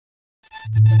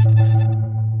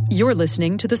You're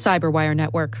listening to the Cyberwire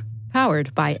Network,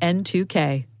 powered by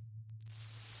N2K.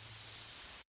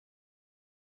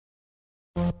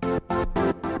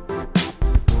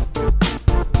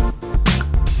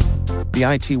 The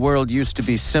IT world used to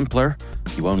be simpler.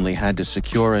 You only had to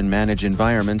secure and manage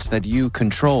environments that you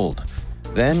controlled.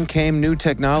 Then came new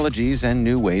technologies and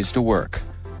new ways to work.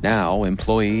 Now,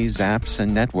 employees, apps,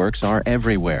 and networks are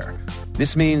everywhere.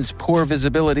 This means poor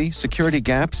visibility, security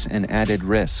gaps, and added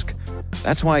risk.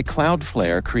 That's why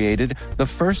Cloudflare created the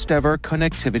first-ever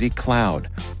connectivity cloud.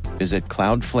 Visit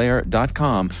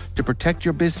cloudflare.com to protect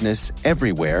your business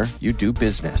everywhere you do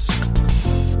business.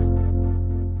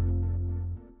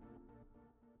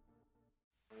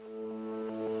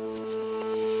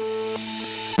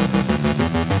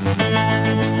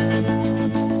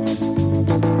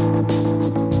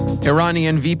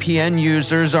 Iranian VPN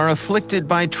users are afflicted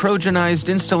by Trojanized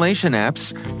installation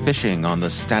apps, phishing on the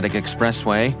Static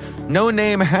Expressway.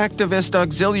 No-name hacktivist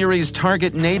auxiliaries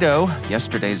target NATO.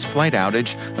 Yesterday's flight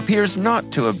outage appears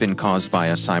not to have been caused by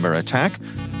a cyber attack.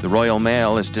 The Royal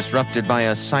Mail is disrupted by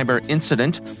a cyber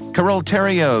incident. Carol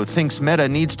Theriault thinks Meta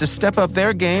needs to step up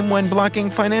their game when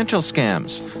blocking financial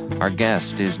scams. Our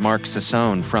guest is Mark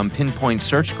Sassone from Pinpoint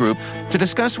Search Group to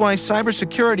discuss why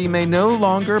cybersecurity may no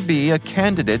longer be a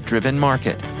candidate-driven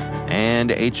market.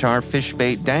 And HR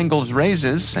fishbait dangles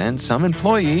raises, and some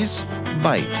employees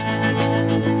bite.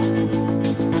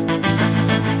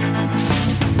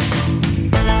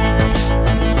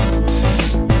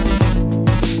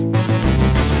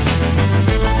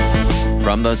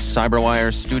 From the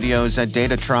Cyberwire studios at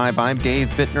Data Tribe, I'm Dave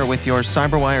Bittner with your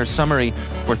Cyberwire summary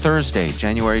for Thursday,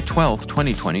 January 12th,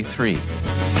 2023.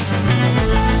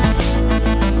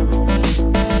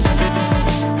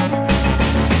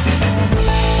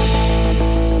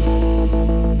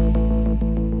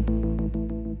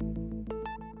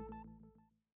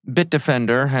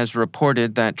 Bitdefender has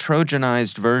reported that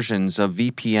Trojanized versions of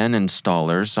VPN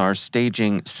installers are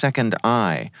staging Second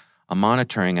Eye, a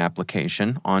monitoring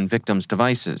application on victims'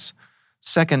 devices.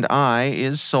 Second Eye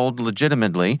is sold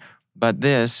legitimately, but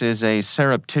this is a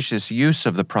surreptitious use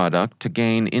of the product to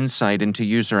gain insight into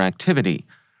user activity.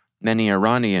 Many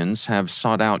Iranians have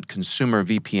sought out consumer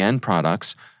VPN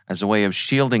products as a way of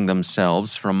shielding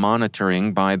themselves from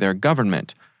monitoring by their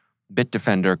government.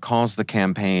 Bitdefender calls the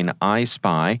campaign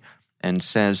iSpy and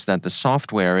says that the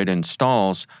software it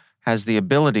installs has the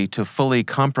ability to fully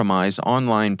compromise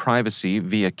online privacy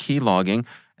via keylogging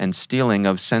and stealing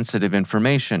of sensitive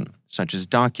information, such as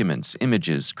documents,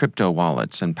 images, crypto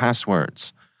wallets, and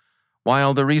passwords.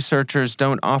 While the researchers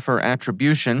don't offer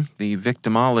attribution, the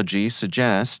victimology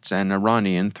suggests an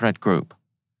Iranian threat group.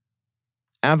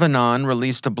 Avanan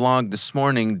released a blog this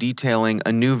morning detailing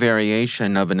a new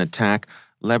variation of an attack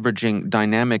leveraging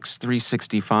Dynamics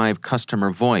 365 customer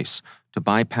voice to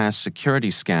bypass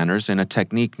security scanners in a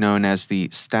technique known as the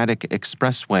Static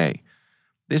Expressway.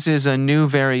 This is a new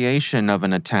variation of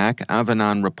an attack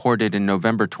Avanan reported in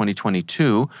November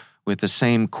 2022 with the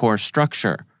same core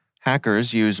structure.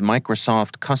 Hackers use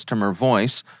Microsoft Customer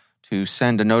Voice to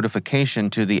send a notification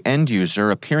to the end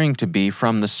user appearing to be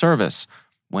from the service,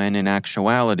 when in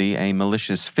actuality a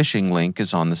malicious phishing link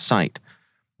is on the site.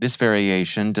 This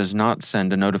variation does not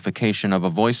send a notification of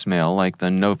a voicemail like the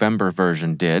November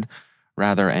version did.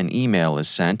 Rather, an email is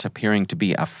sent appearing to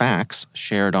be a fax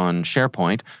shared on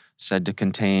SharePoint, said to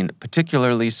contain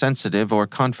particularly sensitive or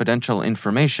confidential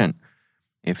information.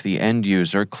 If the end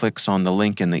user clicks on the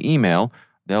link in the email,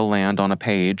 they'll land on a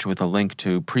page with a link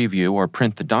to preview or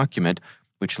print the document,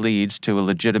 which leads to a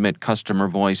legitimate customer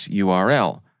voice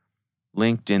URL.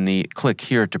 Linked in the Click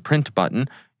Here to Print button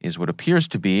is what appears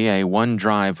to be a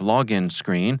OneDrive login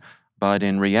screen, but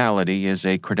in reality is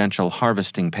a credential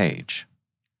harvesting page.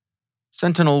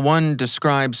 Sentinel-1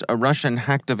 describes a Russian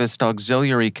hacktivist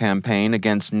auxiliary campaign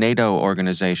against NATO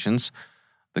organizations.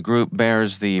 The group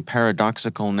bears the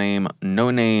paradoxical name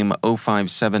No-Name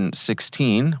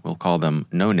 05716, we'll call them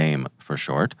No-Name for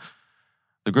short.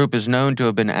 The group is known to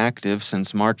have been active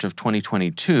since March of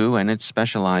 2022, and it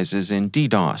specializes in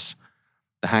DDoS.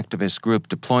 The hacktivist group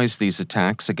deploys these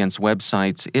attacks against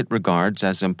websites it regards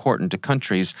as important to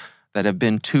countries that have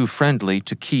been too friendly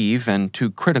to Kyiv and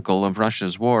too critical of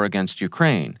Russia's war against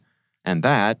Ukraine. And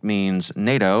that means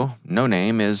NATO,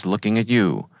 No-Name, is looking at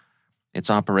you. Its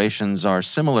operations are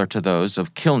similar to those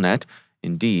of Killnet.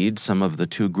 Indeed, some of the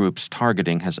two groups'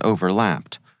 targeting has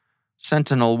overlapped.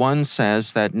 Sentinel-1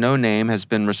 says that No-Name has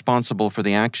been responsible for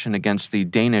the action against the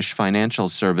Danish financial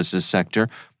services sector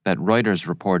that Reuters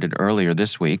reported earlier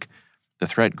this week. The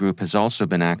threat group has also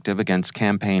been active against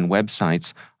campaign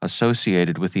websites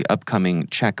associated with the upcoming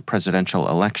Czech presidential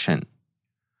election.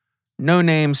 No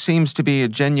Name seems to be a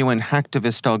genuine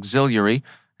hacktivist auxiliary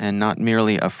and not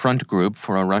merely a front group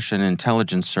for a Russian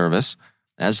intelligence service.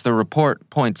 As the report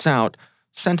points out,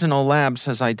 Sentinel Labs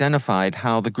has identified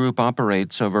how the group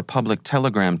operates over public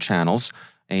Telegram channels,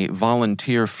 a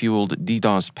volunteer-fueled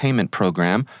DDoS payment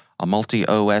program, a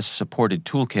multi-OS supported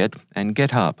toolkit, and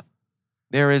GitHub.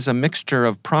 There is a mixture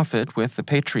of profit with the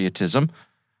patriotism.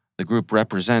 The group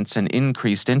represents an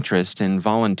increased interest in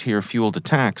volunteer-fueled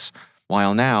attacks,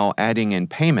 while now adding in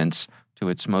payments to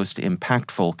its most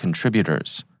impactful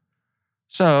contributors.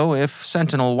 So, if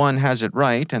Sentinel-1 has it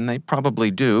right, and they probably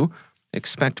do,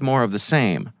 expect more of the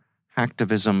same.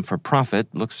 Hacktivism for profit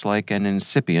looks like an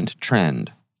incipient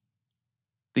trend.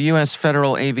 The U.S.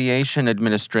 Federal Aviation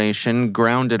Administration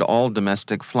grounded all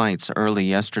domestic flights early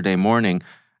yesterday morning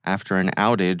after an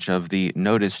outage of the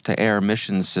Notice-to-Air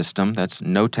mission system, that's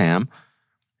NOTAM.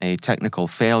 A technical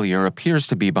failure appears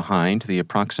to be behind the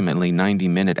approximately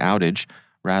 90-minute outage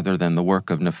rather than the work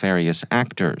of nefarious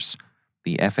actors.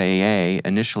 The FAA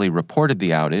initially reported the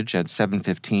outage at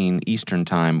 7:15 Eastern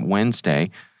Time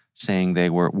Wednesday, saying they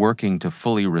were working to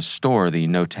fully restore the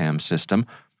NOTAM system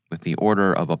with the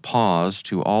order of a pause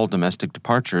to all domestic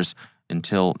departures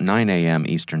until 9 a.m.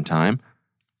 Eastern Time.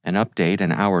 An update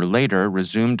an hour later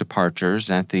resumed departures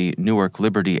at the Newark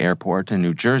Liberty Airport in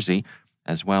New Jersey,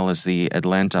 as well as the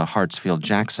Atlanta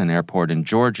Hartsfield-Jackson Airport in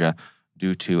Georgia,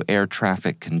 due to air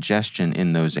traffic congestion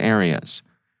in those areas.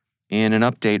 In an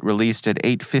update released at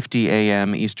 8:50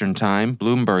 a.m. Eastern Time,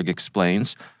 Bloomberg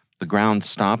explains the ground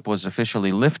stop was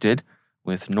officially lifted,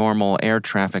 with normal air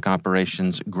traffic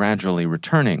operations gradually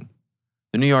returning.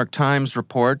 The New York Times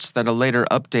reports that a later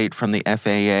update from the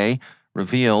FAA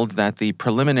revealed that the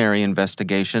preliminary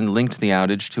investigation linked the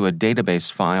outage to a database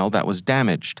file that was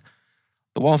damaged.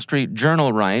 The Wall Street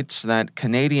Journal writes that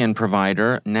Canadian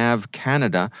provider Nav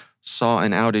Canada saw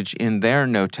an outage in their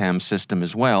NOTAM system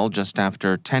as well just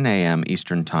after 10 a.m.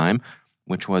 Eastern Time,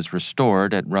 which was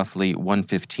restored at roughly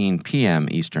 1:15 p.m.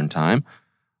 Eastern Time.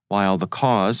 While the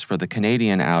cause for the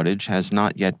Canadian outage has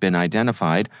not yet been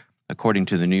identified, according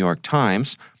to the New York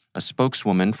Times, a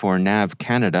spokeswoman for Nav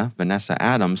Canada, Vanessa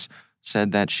Adams,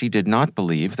 said that she did not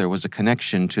believe there was a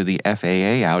connection to the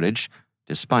FAA outage,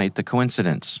 despite the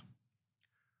coincidence.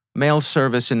 Mail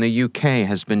service in the UK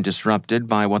has been disrupted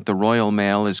by what the Royal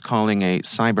Mail is calling a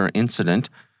cyber incident.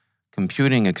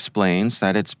 Computing explains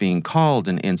that it's being called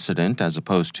an incident as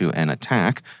opposed to an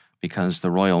attack because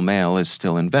the Royal Mail is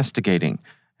still investigating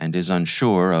and is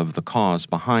unsure of the cause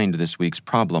behind this week's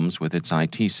problems with its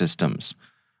IT systems.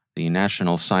 The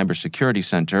National Cybersecurity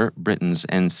Centre, Britain's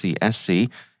NCSC,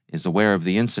 is aware of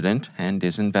the incident and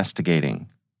is investigating.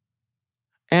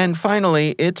 And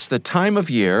finally, it's the time of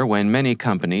year when many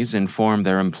companies inform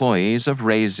their employees of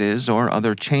raises or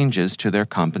other changes to their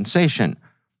compensation.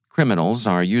 Criminals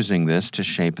are using this to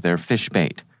shape their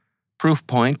fishbait.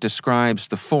 Proofpoint describes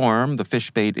the form the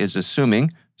fishbait is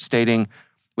assuming, stating,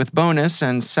 "With bonus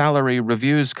and salary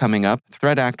reviews coming up,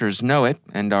 threat actors know it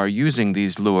and are using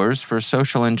these lures for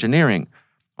social engineering."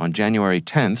 On January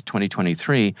 10,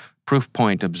 2023,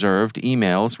 Proofpoint observed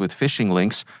emails with phishing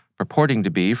links purporting to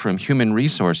be from human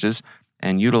resources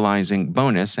and utilizing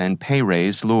bonus and pay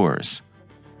raise lures.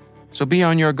 So be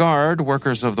on your guard,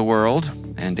 workers of the world,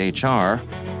 and HR.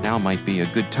 Now might be a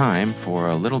good time for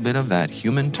a little bit of that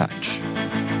human touch.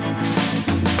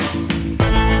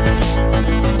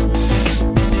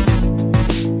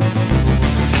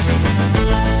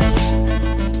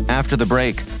 After the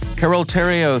break, Carole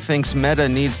Theriault thinks Meta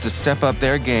needs to step up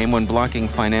their game when blocking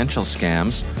financial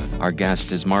scams. Our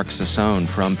guest is Mark Sassone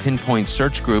from Pinpoint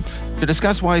Search Group to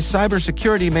discuss why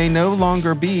cybersecurity may no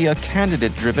longer be a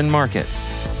candidate-driven market.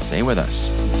 Stay with us.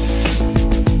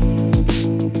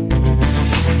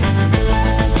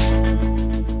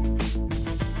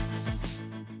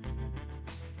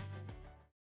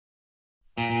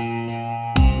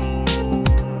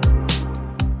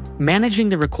 Managing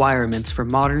the requirements for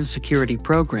modern security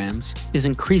programs is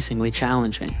increasingly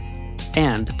challenging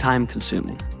and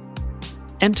time-consuming.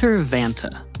 Enter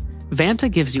Vanta.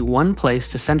 Vanta gives you one place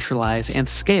to centralize and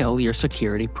scale your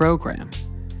security program.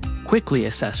 Quickly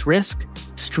assess risk,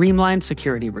 streamline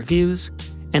security reviews,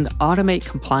 and automate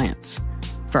compliance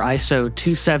for ISO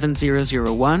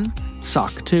 27001,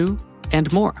 SOC 2,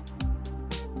 and more.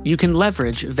 You can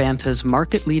leverage Vanta's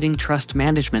market-leading trust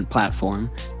management platform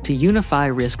to unify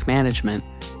risk management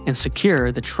and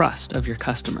secure the trust of your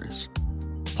customers.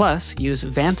 Plus, use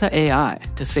Vanta AI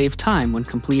to save time when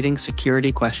completing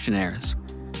security questionnaires.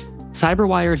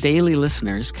 CyberWire Daily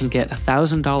listeners can get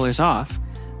 $1,000 off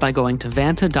by going to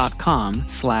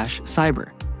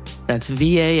vanta.com/cyber. That's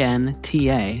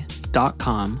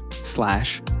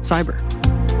VANTA.com/cyber.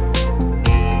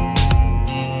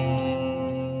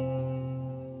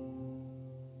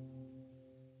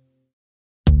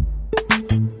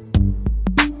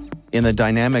 In the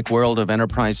dynamic world of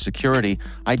enterprise security,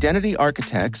 identity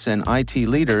architects and IT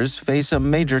leaders face a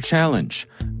major challenge.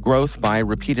 Growth by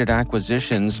repeated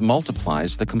acquisitions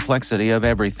multiplies the complexity of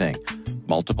everything.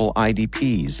 Multiple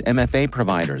IDPs, MFA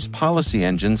providers, policy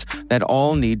engines that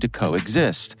all need to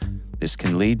coexist. This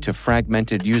can lead to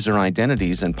fragmented user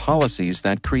identities and policies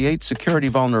that create security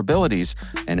vulnerabilities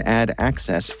and add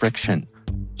access friction.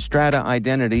 Strata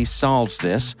Identity solves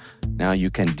this. Now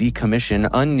you can decommission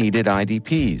unneeded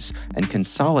IDPs and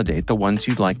consolidate the ones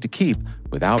you'd like to keep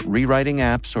without rewriting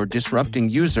apps or disrupting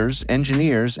users,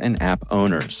 engineers, and app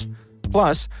owners.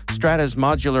 Plus, Strata's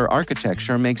modular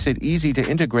architecture makes it easy to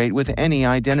integrate with any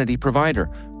identity provider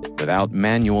without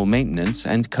manual maintenance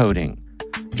and coding.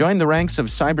 Join the ranks of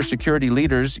cybersecurity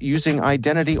leaders using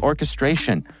identity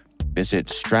orchestration. Visit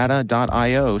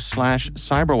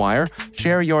strata.io/cyberwire,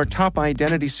 share your top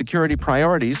identity security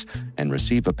priorities, and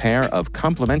receive a pair of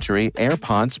complimentary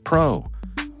AirPods Pro.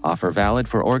 Offer valid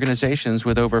for organizations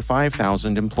with over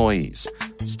 5,000 employees.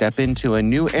 Step into a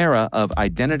new era of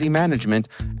identity management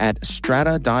at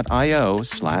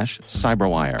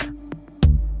strata.io/cyberwire.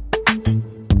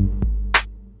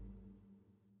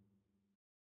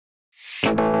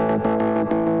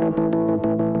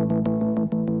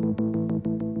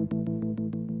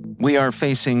 We are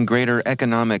facing greater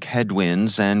economic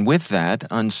headwinds and with that,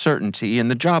 uncertainty in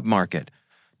the job market.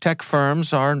 Tech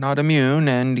firms are not immune,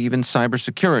 and even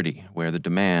cybersecurity, where the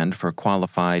demand for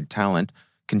qualified talent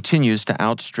continues to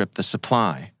outstrip the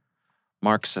supply.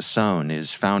 Mark Sassone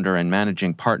is founder and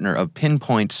managing partner of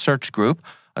Pinpoint Search Group,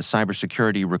 a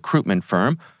cybersecurity recruitment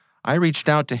firm. I reached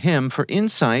out to him for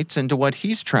insights into what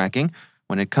he's tracking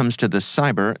when it comes to the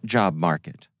cyber job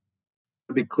market.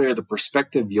 To be clear, the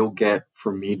perspective you'll get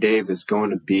from me, Dave, is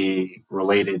going to be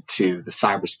related to the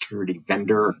cybersecurity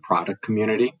vendor and product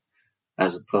community,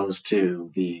 as opposed to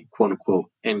the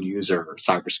quote-unquote end-user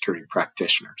cybersecurity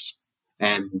practitioners.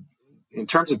 And in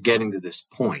terms of getting to this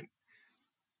point,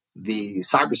 the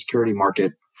cybersecurity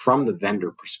market from the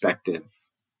vendor perspective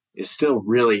is still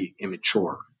really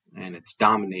immature, and it's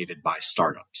dominated by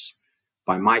startups.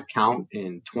 By my count,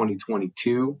 in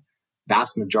 2022,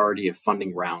 vast majority of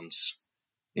funding rounds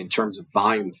in terms of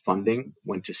volume of funding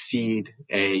went to seed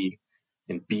A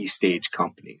and B stage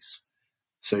companies.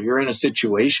 So you're in a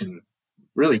situation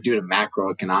really due to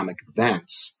macroeconomic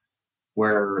events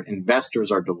where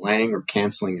investors are delaying or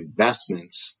canceling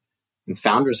investments, and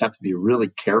founders have to be really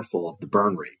careful of the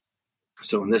burn rate.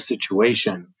 So in this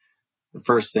situation, the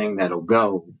first thing that'll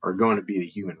go are going to be the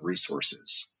human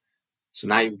resources. So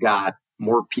now you've got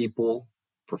more people,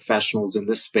 professionals in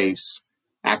this space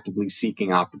actively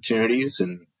seeking opportunities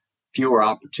and fewer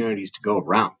opportunities to go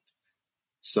around.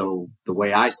 So the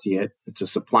way I see it, it's a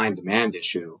supply and demand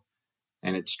issue,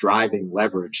 and it's driving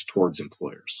leverage towards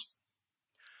employers.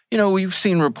 You know, we've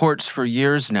seen reports for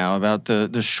years now about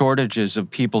the shortages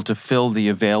of people to fill the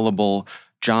available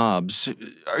jobs.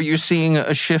 Are you seeing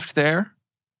a shift there?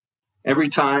 Every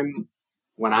time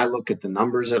when I look at the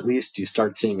numbers, at least, you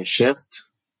start seeing a shift.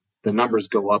 The numbers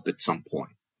go up at some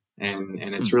point. And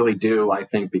it's really due, I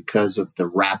think, because of the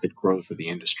rapid growth of the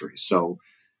industry. So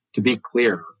to be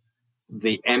clear,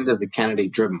 the end of the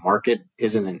candidate-driven market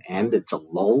isn't an end, it's a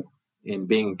lull in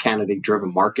being a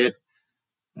candidate-driven market.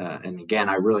 And again,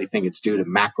 I really think it's due to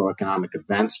macroeconomic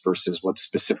events versus what's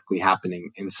specifically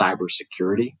happening in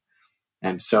cybersecurity.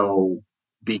 And so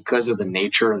because of the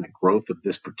nature and the growth of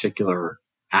this particular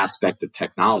aspect of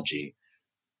technology,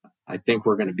 I think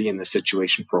we're going to be in this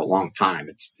situation for a long time.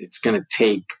 It's going to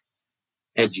take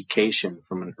education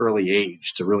from an early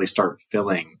age to really start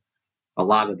filling a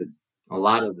lot of the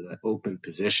open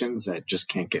positions that just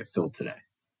can't get filled today.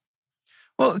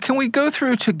 Well, can we go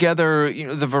through together,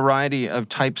 the variety of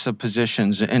types of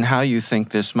positions and how you think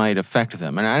this might affect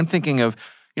them? And I'm thinking of,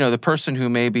 the person who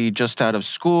may be just out of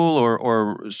school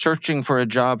or searching for a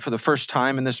job for the first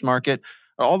time in this market,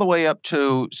 all the way up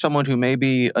to someone who may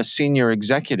be a senior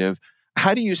executive.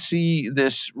 How do you see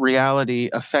this reality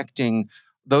affecting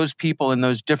those people in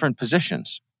those different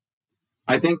positions?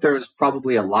 I think there's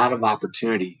probably a lot of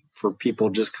opportunity for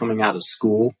people just coming out of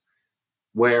school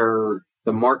where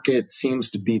the market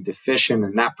seems to be deficient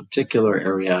in that particular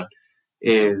area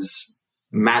is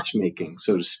matchmaking,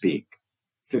 so to speak,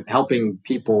 helping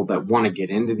people that want to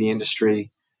get into the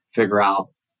industry figure out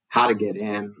how to get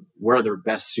in, where they're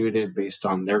best suited based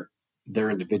on their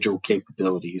individual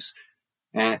capabilities.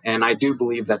 And I do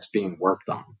believe that's being worked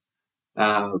on.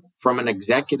 From an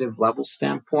executive level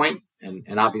standpoint,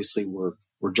 and obviously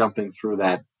we're jumping through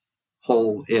that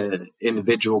whole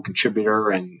individual contributor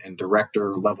and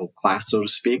director level class, so to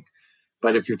speak.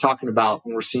 But if you're talking about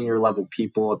more senior level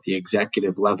people at the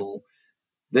executive level,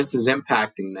 this is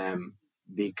impacting them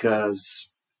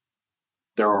because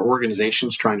there are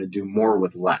organizations trying to do more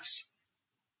with less.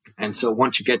 And so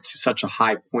once you get to such a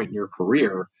high point in your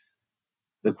career,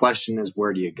 the question is,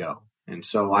 where do you go? And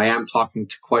so I am talking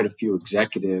to quite a few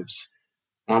executives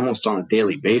almost on a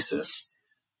daily basis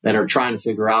that are trying to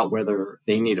figure out whether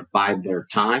they need to bide their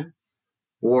time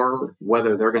or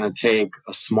whether they're going to take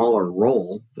a smaller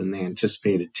role than they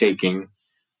anticipated taking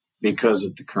because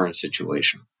of the current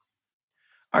situation.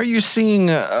 Are you seeing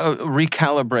a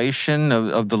recalibration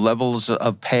of the levels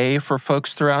of pay for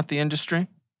folks throughout the industry?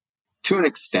 To an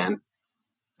extent.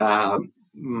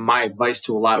 My advice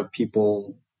to a lot of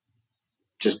people,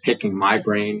 just picking my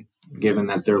brain, given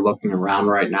that they're looking around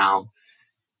right now,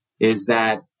 is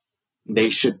that they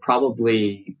should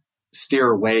probably steer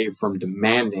away from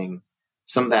demanding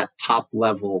some of that top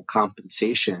level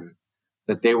compensation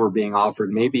that they were being offered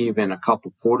maybe even a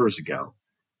couple quarters ago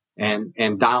and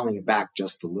dialing it back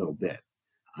just a little bit.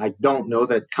 I don't know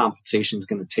that compensation is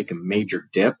going to take a major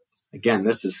dip. Again,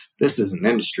 this is an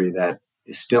industry that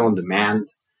is still in demand.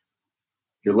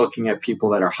 You're looking at people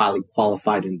that are highly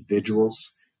qualified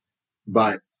individuals,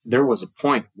 but there was a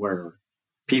point where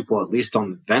people, at least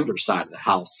on the vendor side of the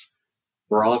house,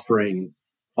 were offering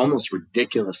almost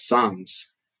ridiculous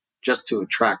sums just to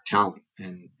attract talent.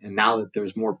 And now that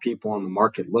there's more people on the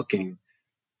market looking,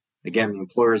 again, the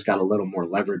employer's got a little more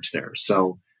leverage there.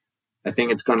 So I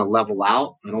think it's going to level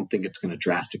out. I don't think it's going to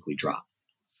drastically drop.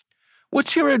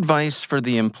 What's your advice for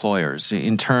the employers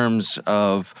in terms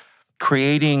of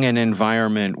creating an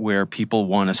environment where people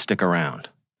want to stick around?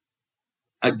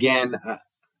 Again,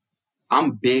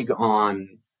 I'm big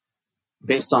on,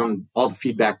 based on all the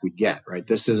feedback we get, right?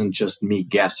 This isn't just me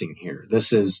guessing here.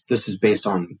 This is based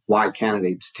on why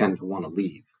candidates tend to want to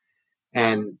leave.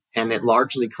 And it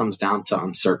largely comes down to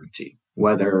uncertainty,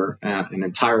 whether an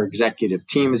entire executive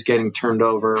team is getting turned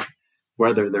over,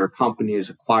 whether their company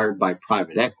is acquired by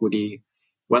private equity,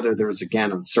 whether there's,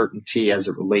 again, uncertainty as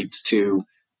it relates to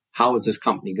how is this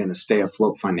company going to stay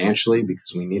afloat financially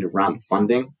because we need a round of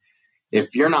funding.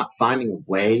 If you're not finding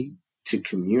a way to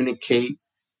communicate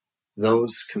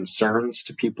those concerns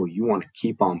to people you want to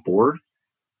keep on board,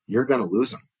 you're going to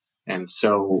lose them. And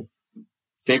so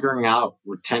figuring out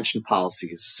retention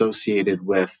policies associated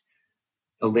with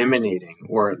eliminating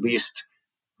or at least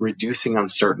reducing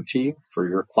uncertainty for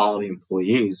your quality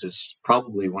employees is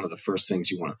probably one of the first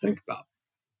things you want to think about.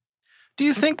 Do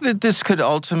you think that this could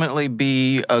ultimately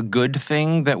be a good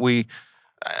thing, that we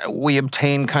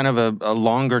obtain kind of a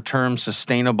longer-term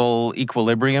sustainable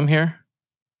equilibrium here?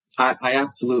 I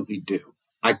absolutely do.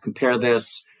 I compare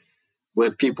this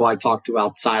with people I talk to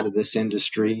outside of this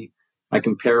industry. I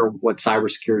compare what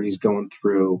cybersecurity is going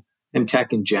through and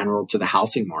tech in general to the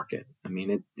housing market. I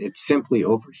mean, it's simply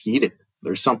overheated.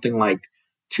 There's something like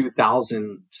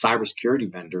 2,000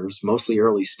 cybersecurity vendors, mostly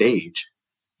early stage,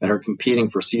 that are competing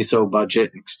for CISO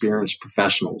budget and experienced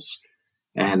professionals.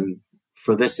 And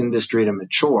for this industry to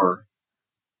mature,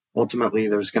 ultimately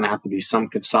there's going to have to be some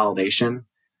consolidation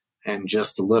and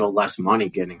just a little less money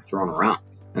getting thrown around.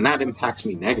 And that impacts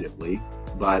me negatively,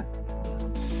 but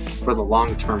for the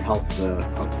long-term health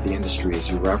of the industry, as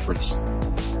you referenced,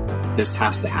 this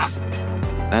has to happen.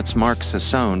 That's Mark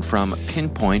Sassone from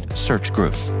Pinpoint Search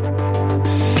Group.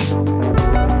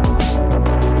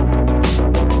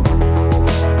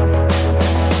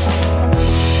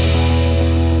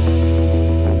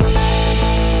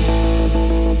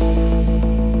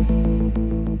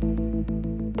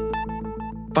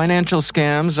 Financial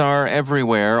scams are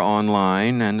everywhere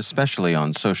online and especially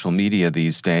on social media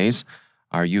these days.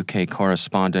 Our UK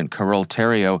correspondent Carol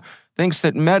Theriault thinks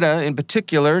that Meta in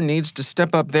particular needs to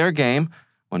step up their game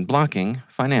when blocking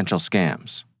financial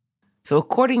scams. So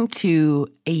according to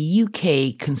a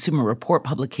UK Consumer Report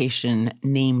publication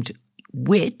named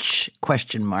Which,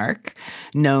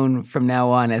 known from now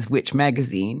on as Which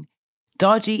Magazine,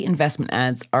 dodgy investment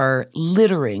ads are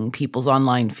littering people's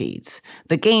online feeds.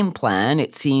 The game plan,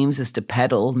 it seems, is to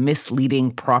peddle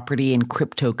misleading property and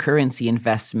cryptocurrency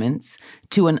investments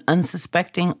to an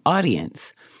unsuspecting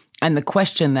audience. And the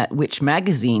question that Which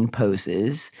Magazine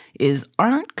poses is,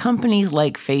 aren't companies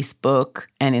like Facebook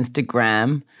and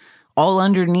Instagram all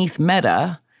underneath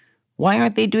Meta? Why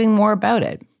aren't they doing more about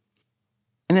it?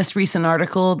 In this recent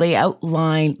article, they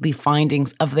outline the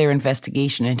findings of their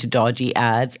investigation into dodgy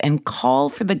ads and call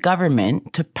for the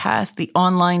government to pass the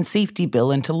online safety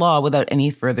bill into law without any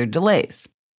further delays.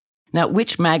 Now,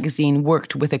 Which Magazine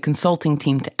worked with a consulting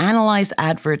team to analyze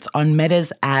adverts on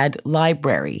Meta's ad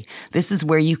library. This is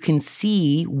where you can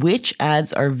see which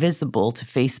ads are visible to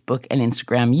Facebook and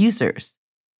Instagram users.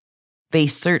 They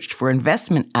searched for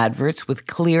investment adverts with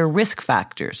clear risk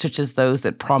factors, such as those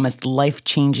that promised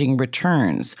life-changing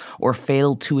returns or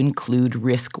failed to include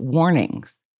risk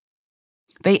warnings.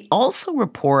 They also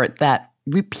report that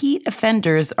repeat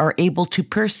offenders are able to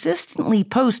persistently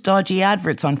post dodgy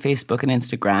adverts on Facebook and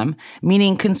Instagram,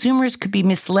 meaning consumers could be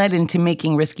misled into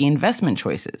making risky investment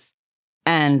choices.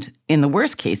 And in the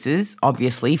worst cases,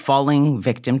 obviously falling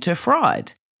victim to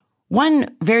fraud.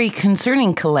 One very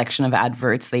concerning collection of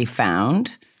adverts they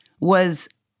found was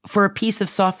for a piece of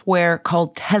software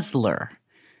called Tesla.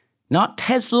 Not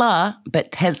Tesla,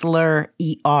 but Tesla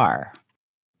ER.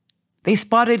 They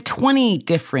spotted 20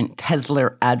 different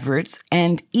Tesla adverts,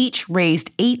 and each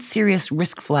raised 8 serious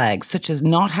risk flags, such as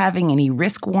not having any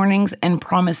risk warnings and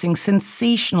promising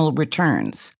sensational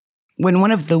returns. When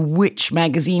one of the Which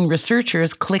magazine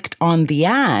researchers clicked on the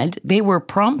ad, they were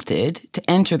prompted to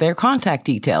enter their contact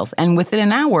details, and within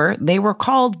an hour, they were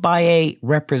called by a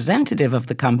representative of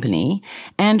the company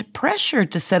and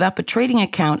pressured to set up a trading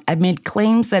account amid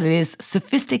claims that its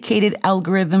sophisticated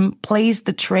algorithm plays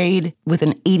the trade with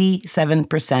an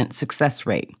 87% success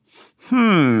rate.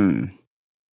 Of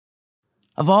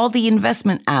all the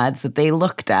investment ads that they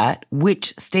looked at,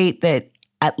 Which state that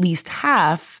at least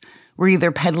half were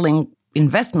either peddling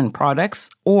investment products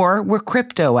or were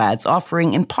crypto ads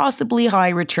offering impossibly high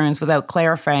returns without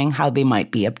clarifying how they might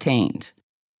be obtained.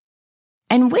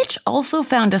 And Which also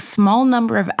found a small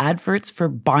number of adverts for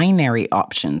binary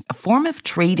options, a form of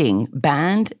trading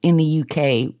banned in the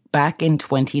UK back in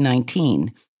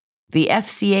 2019. The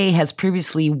FCA has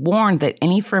previously warned that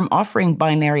any firm offering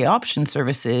binary option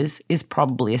services is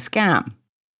probably a scam.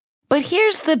 But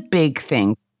here's the big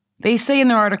thing. They say in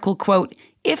their article, quote,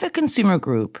 "If a consumer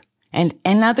group and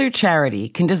another charity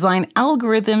can design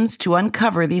algorithms to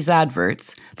uncover these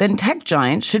adverts, then tech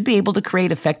giants should be able to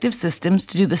create effective systems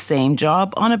to do the same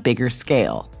job on a bigger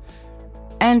scale."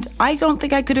 And I don't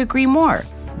think I could agree more.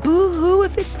 Boo-hoo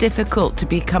if it's difficult to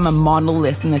become a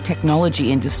monolith in the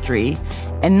technology industry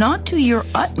and not do your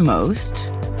utmost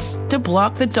to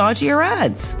block the dodgier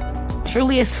ads.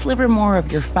 Surely a sliver more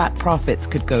of your fat profits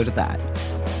could go to that.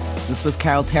 This was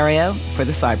Carol Theriault for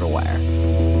The Cyberwire.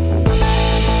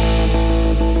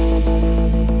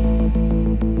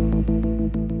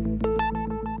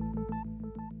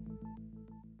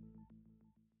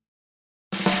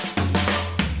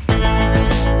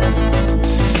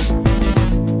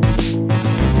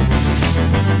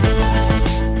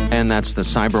 And that's The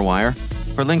Cyberwire.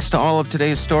 For links to all of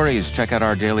today's stories, check out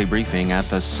our daily briefing at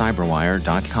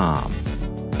thecyberwire.com.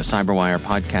 The Cyberwire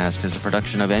podcast is a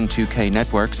production of N2K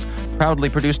Networks, proudly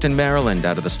produced in Maryland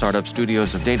out of the startup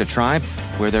studios of Data Tribe,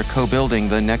 where they're co-building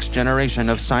the next generation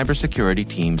of cybersecurity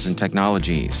teams and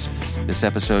technologies. This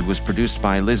episode was produced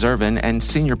by Liz Irvin and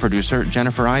senior producer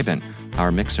Jennifer Iben.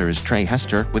 Our mixer is Trey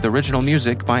Hester, with original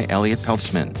music by Elliot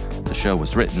Peltzman. The show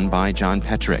was written by John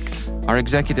Petrick. Our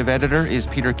executive editor is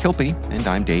Peter Kilpie, and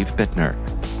I'm Dave Bittner.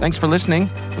 Thanks for listening.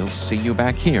 We'll see you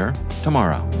back here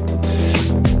tomorrow.